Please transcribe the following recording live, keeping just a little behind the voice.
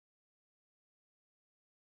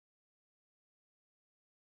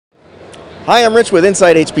Hi, I'm Rich with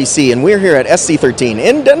insideHPC, and we're here at SC13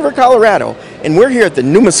 in Denver, Colorado, and we're here at the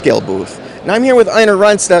Numascale booth. And I'm here with Einer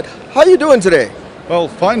Rustad. How are you doing today? Well,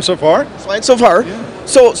 fine so far. Fine so far. Yeah.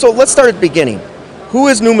 So let's start at the beginning. Who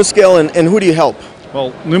is Numascale and who do you help?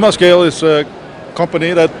 Well, Numascale is a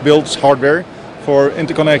company that builds hardware for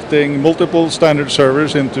interconnecting multiple standard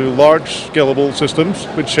servers into large scalable systems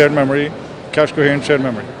with shared memory, cache coherent shared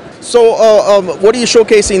memory. So what are you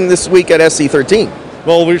showcasing this week at SC13?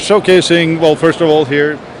 Well, we're showcasing, first of all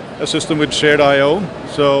here, a system with shared I/O.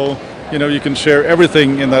 So, you can share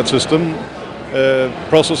everything in that system,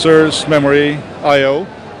 processors, memory, I/O.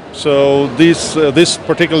 So this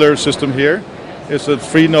particular system here is a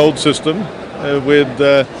 3-node system with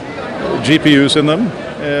GPUs in them,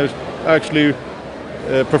 actually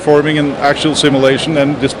performing an actual simulation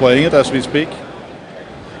and displaying it as we speak.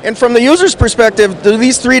 And from the user's perspective, do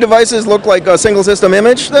these 3 devices look like a single system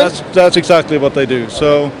image then? That's exactly what they do.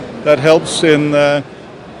 So that helps in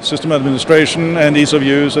system administration and ease of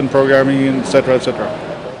use and programming, etc., etc.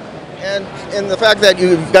 And the fact that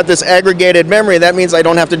you've got this aggregated memory, that means I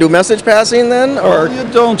don't have to do message passing then, or you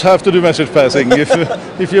don't have to do message passing.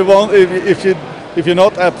 if you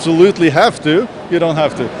not absolutely have to, you don't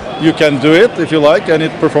have to. You can do it if you like, and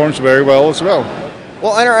it performs very well as well.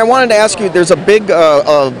 Well, Einer, I wanted to ask you, there's a big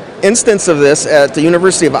instance of this at the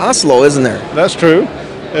University of Oslo, isn't there? That's true.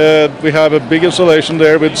 We have a big installation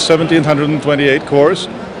there with 1,728 cores,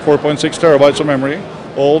 4.6 terabytes of memory,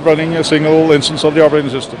 all running a single instance of the operating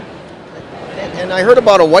system. And I heard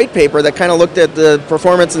about a white paper that kind of looked at the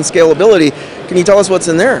performance and scalability. Can you tell us what's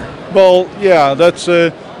in there? Well, yeah, that's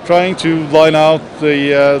trying to line out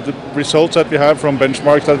the results that we have from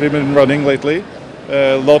benchmarks that we've been running lately.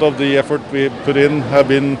 A lot of the effort we put in have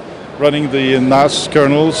been running the NAS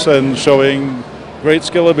kernels and showing great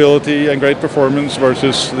scalability and great performance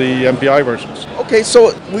versus the MPI versions. Okay,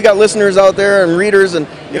 so we got listeners out there and readers, and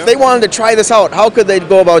if they wanted to try this out, how could they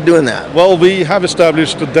go about doing that? Well, we have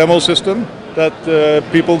established a demo system that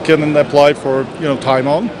people can apply for time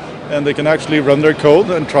on, and they can actually run their code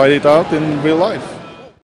and try it out in real life.